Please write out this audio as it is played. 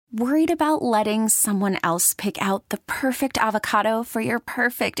Worried about letting someone else pick out the perfect avocado for your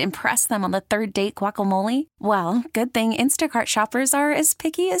perfect impress them on the third date guacamole? Well, good thing Instacart shoppers are as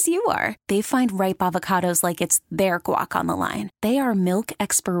picky as you are. They find ripe avocados like it's their guac on the line. They are milk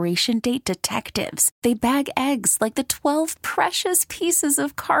expiration date detectives. They bag eggs like the 12 precious pieces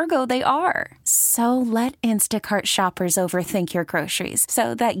of cargo they are. So let Instacart shoppers overthink your groceries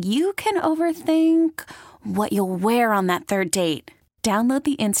so that you can overthink what you'll wear on that third date. Download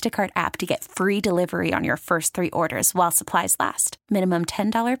the Instacart app to get free delivery on your first 3 orders while supplies last. Minimum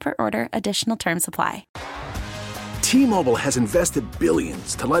 $10 per order. Additional terms apply. T-Mobile has invested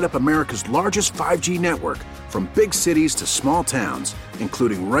billions to light up America's largest 5G network, from big cities to small towns,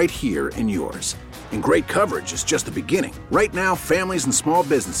 including right here in yours. And great coverage is just the beginning. Right now, families and small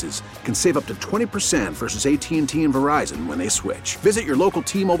businesses can save up to 20% versus AT&T and Verizon when they switch. Visit your local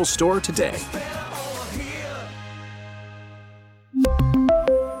T-Mobile store today.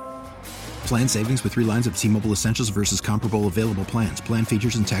 Plan savings with 3 lines of T-Mobile Essentials versus comparable available plans. Plan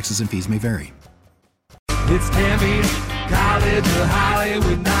features and taxes and fees may vary. It's Tammy's College of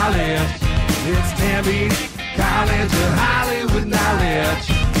Hollywood Knowledge. It's Tammy's College of Hollywood Knowledge.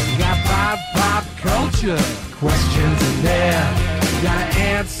 You got pop culture questions in there. You gotta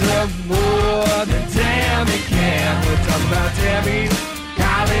answer more than Tammy can. We're talking about Tammy's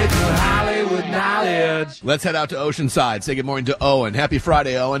College of Hollywood Knowledge. Let's head out to Oceanside. Say good morning to Owen. Happy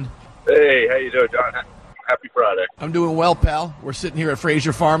Friday, Owen. Hey, how you doing, John? Happy Friday. I'm doing well, pal. We're sitting here at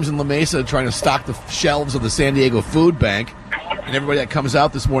Fraser Farms in La Mesa trying to stock the shelves of the San Diego Food Bank. And everybody that comes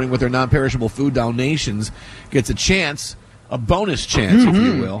out this morning with their non-perishable food donations gets a chance, a bonus chance, if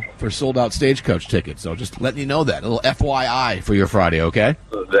you will, for sold-out Stagecoach tickets. So just letting you know that. A little FYI for your Friday, okay?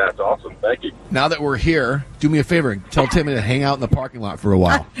 That's awesome. Thank you. Now that we're here, do me a favor and tell Tammy to hang out in the parking lot for a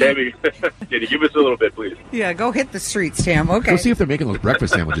while. Tammy, can you give us a little bit, please? Yeah, go hit the streets, Tam. Okay. Go see if they're making those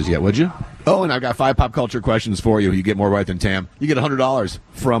breakfast sandwiches yet, would you? Oh, and I've got 5 pop culture questions for you. You get more right than Tam. You get $100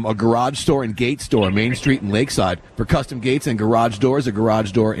 from a garage store and gate store, Main Street and Lakeside. For custom gates and garage doors, a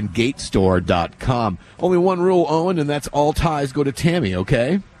garage door and gatestore.com. Only one rule, Owen, and that's all ties go to Tammy,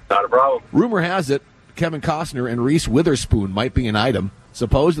 okay? Not a problem. Rumor has it Kevin Costner and Reese Witherspoon might be an item.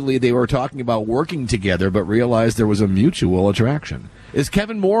 Supposedly they were talking about working together, but realized there was a mutual attraction. Is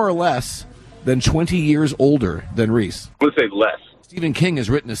Kevin more or less than 20 years older than Reese? I'm going to say less. Stephen King has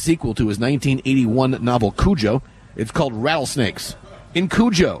written a sequel to his 1981 novel Cujo. It's called Rattlesnakes. In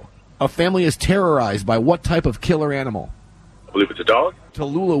Cujo, a family is terrorized by what type of killer animal? I believe it's a dog.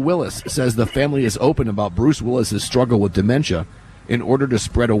 Tallulah Willis says the family is open about Bruce Willis's struggle with dementia in order to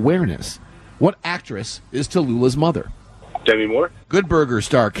spread awareness. What actress is Tallulah's mother? Demi Moore. Good Burger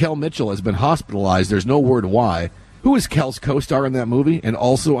star Kel Mitchell has been hospitalized. There's no word why. Who is Kel's co-star in that movie and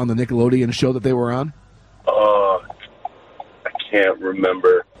also on the Nickelodeon show that they were on? I can't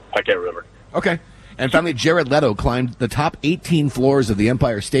remember. Okay. And finally, Jared Leto climbed the top 18 floors of the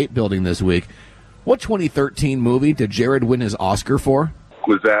Empire State Building this week. What 2013 movie did Jared win his Oscar for?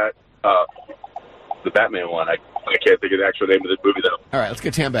 Was that the Batman one? I can't think of the actual name of the movie, though. All right, let's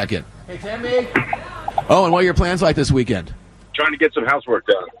get Tam back in. Hey, Tammy. Oh, and what are your plans like this weekend? Trying to get some housework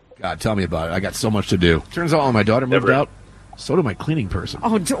done. God, tell me about it. I got so much to do. Turns out when my daughter moved out, so did my cleaning person.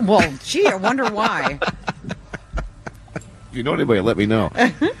 Oh, well, gee, I wonder why. If you know anybody, let me know.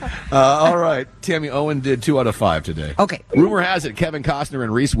 All right. Tammy, Owen did 2 out of 5 today. Okay. Rumor has it Kevin Costner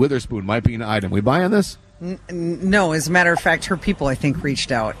and Reese Witherspoon might be an item. We buying this? No, as a matter of fact, her people, I think,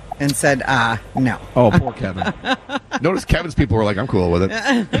 reached out and said, no. Oh, poor Kevin. Notice Kevin's people were like, I'm cool with it.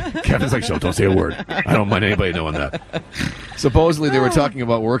 Kevin's like, don't say a word. I don't mind anybody knowing that. Supposedly they were talking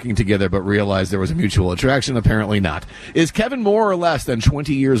about working together, but realized there was a mutual attraction. Apparently not. Is Kevin more or less than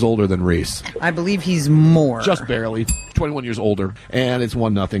 20 years older than Reese? I believe he's more. Just barely. 21 years older. And it's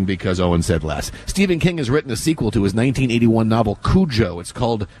 1-0 because Owen said less. Stephen King has written a sequel to his 1981 novel Cujo. It's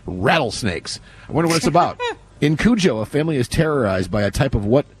called Rattlesnakes. I wonder what it's about. In Cujo, a family is terrorized by a type of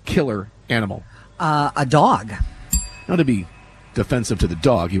what killer animal? A dog. Now, to be defensive to the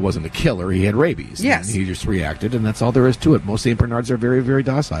dog, he wasn't a killer. He had rabies. Yes. And he just reacted, and that's all there is to it. Most St. Bernards are very, very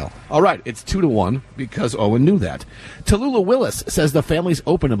docile. All right, it's 2-1 because Owen knew that. Tallulah Willis says the family's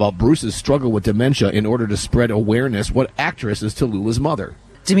open about Bruce's struggle with dementia in order to spread awareness. What actress is Tallulah's mother?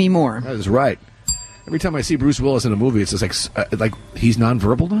 Demi Moore. That is right. Every time I see Bruce Willis in a movie, it's just like he's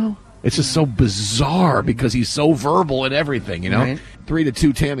nonverbal now? It's just so bizarre because he's so verbal and everything, you know? Right.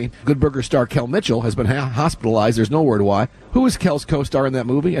 3-2, Tammy. Good Burger star Kel Mitchell has been hospitalized. There's no word why. Who is Kel's co-star in that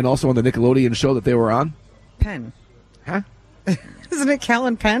movie and also on the Nickelodeon show that they were on? Penn. Huh? Isn't it Kel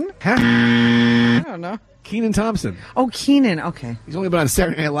and Penn? Huh? I don't know. Kenan Thompson. Oh, Kenan. Okay. He's only been on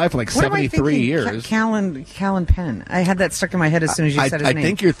Saturday Night Live for like What am I 73 thinking? years. Callan Penn. I had that stuck in my head as soon as you said his name. I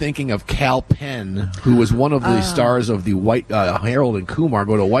think you're thinking of Cal Penn, who was one of the stars of the White Harold and Kumar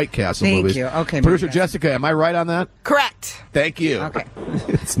Go to White Castle movies. Thank you. Okay. Producer Jessica, am I right on that? Correct. Thank you. Okay.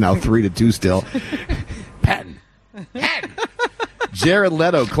 It's now 3-2 still. Penn. Jared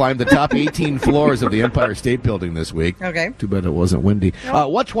Leto climbed the top 18 floors of the Empire State Building this week. Okay. Too bad it wasn't windy.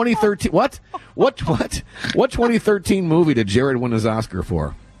 What 2013? What 2013 movie did Jared win his Oscar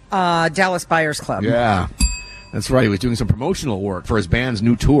for? Dallas Buyers Club. Yeah. That's right. He was doing some promotional work for his band's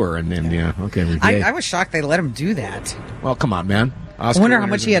new tour, and yeah, okay. I was shocked they let him do that. Well, come on, man. I wonder how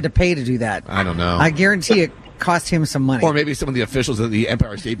much he had to pay to do that. I don't know. I guarantee it cost him some money. Or maybe some of the officials at the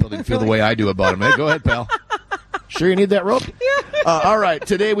Empire State Building feel the way I do about him. Hey, go ahead, pal. Sure you need that rope? All right.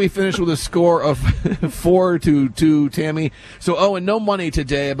 Today we finished with a score of 4-2, Tammy. So, and no money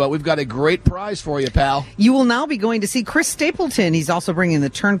today, but we've got a great prize for you, pal. You will now be going to see Chris Stapleton. He's also bringing the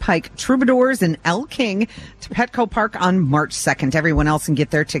Turnpike Troubadours and El King to Petco Park on March 2nd. Everyone else can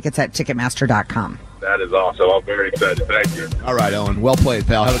get their tickets at Ticketmaster.com. That is awesome. I'm very excited. Thank you. All right, Owen. Well played,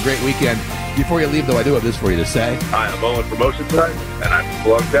 pal. Have a great weekend. Before you leave, though, I do have this for you to say. Hi, I'm Owen from Oceanside, and I'm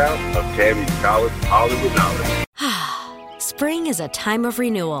plugged out of Tammy's College Hollywood Knowledge. Spring is a time of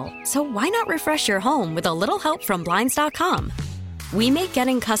renewal, so why not refresh your home with a little help from Blinds.com? We make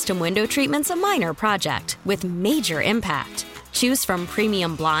getting custom window treatments a minor project with major impact. Choose from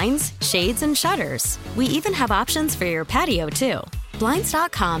premium blinds, shades, and shutters. We even have options for your patio, too.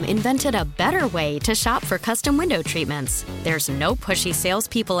 Blinds.com invented a better way to shop for custom window treatments. There's no pushy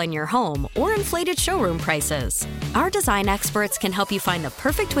salespeople in your home or inflated showroom prices. Our design experts can help you find the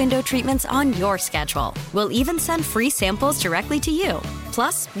perfect window treatments on your schedule. We'll even send free samples directly to you.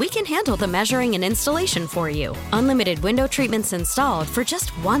 Plus, we can handle the measuring and installation for you. Unlimited window treatments installed for just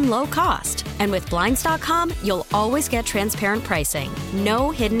one low cost. And with Blinds.com, you'll always get transparent pricing. No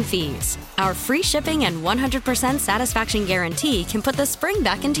hidden fees. Our free shipping and 100% satisfaction guarantee can put the spring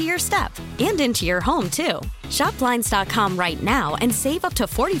back into your step and into your home, too. Shop Blinds.com right now and save up to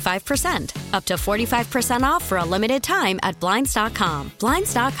 45%. Up to 45% off for a limited time at Blinds.com.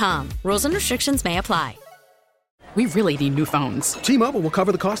 Blinds.com. Rules and restrictions may apply. We really need new phones. T-Mobile will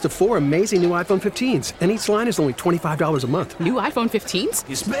cover the cost of 4 amazing new iPhone 15s, and each line is only $25 a month. New iPhone 15s?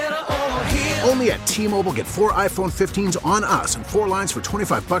 It's better over here. Only at T-Mobile, get 4 iPhone 15s on us and 4 lines for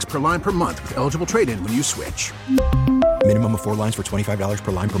 $25 per line per month with eligible trade-in when you switch. Minimum of 4 lines for $25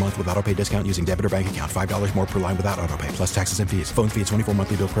 per line per month with autopay discount using debit or bank account. $5 more per line without autopay, plus taxes and fees. Phone fee at 24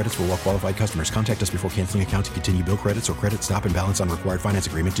 monthly bill credits for well-qualified customers. Contact us before canceling account to continue bill credits or credit stop and balance on required finance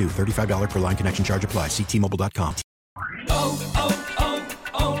agreement due. $35 per line connection charge applies. See T-Mobile.com.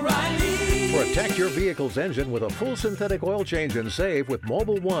 O'Reilly. Protect your vehicle's engine with a full synthetic oil change and save with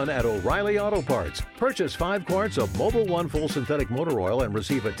Mobile One at O'Reilly Auto Parts. Purchase 5 quarts of Mobile One full synthetic motor oil and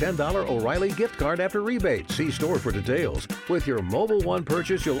receive a $10 O'Reilly gift card after rebate. See store for details. With your Mobile One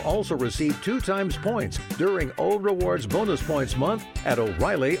purchase, you'll also receive 2 times points during O Rewards Bonus Points Month at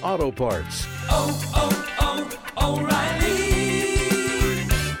O'Reilly Auto Parts. O'Reilly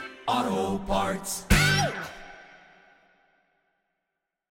Auto Parts.